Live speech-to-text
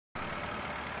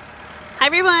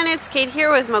everyone, it's Kate here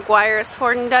with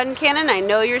Maguire'sFord in Ducnannon. I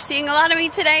know you're seeing a lot of me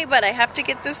today, but I have to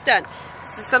get this done.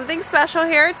 This is something special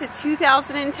here. It's a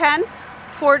 2010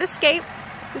 Ford Escape.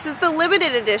 This is the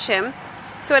limited edition.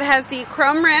 So it has the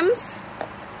chrome rims.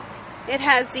 It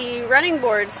has the running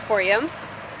boards for you.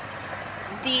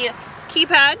 The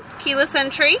keypad, keyless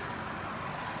entry.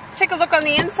 Take a look on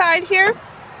the inside here.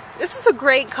 This is a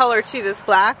great color too, this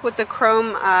black with the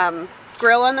chrome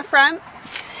grille on the front.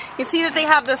 You see that they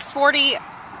have the sporty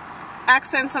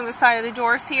accents on the side of the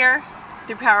doors here.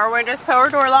 The power windows, power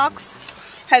door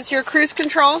locks. Has your cruise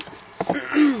control.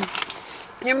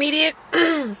 Your media,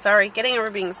 sorry, getting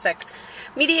over being sick.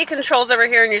 Media controls over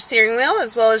here on your steering wheel,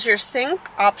 as well as your sync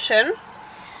option.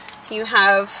 You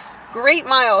have great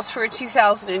miles for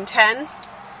 2010.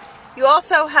 You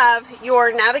also have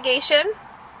your navigation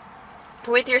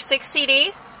with your 6 CD,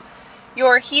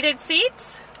 your heated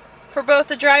seats for both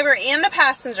the driver and the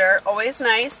passenger, always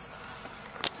nice.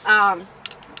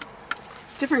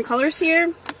 Different colors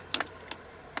here.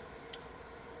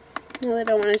 No, I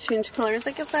don't want to change colors.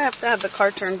 I guess I have to have the car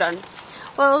turned on.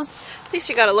 Well, at least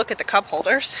you got to look at the cup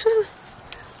holders.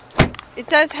 It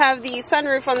does have the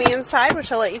sunroof on the inside,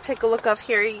 which I'll let you take a look of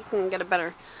here. You can get a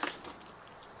better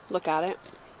look at it.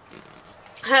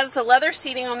 It has the leather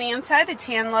seating on the inside, the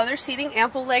tan leather seating,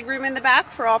 ample leg room in the back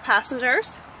for all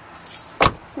passengers.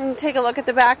 And take a look at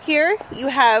the back here. You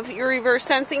have your reverse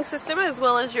sensing system as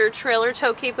well as your trailer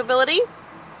tow capability.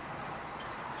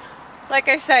 Like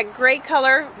I said, great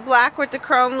color, black with the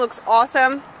chrome, looks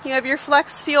awesome. You have your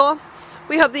flex fuel.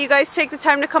 We hope that you guys take the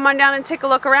time to come on down and take a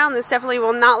look around. This definitely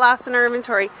will not last in our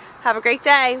inventory. Have a great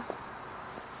day.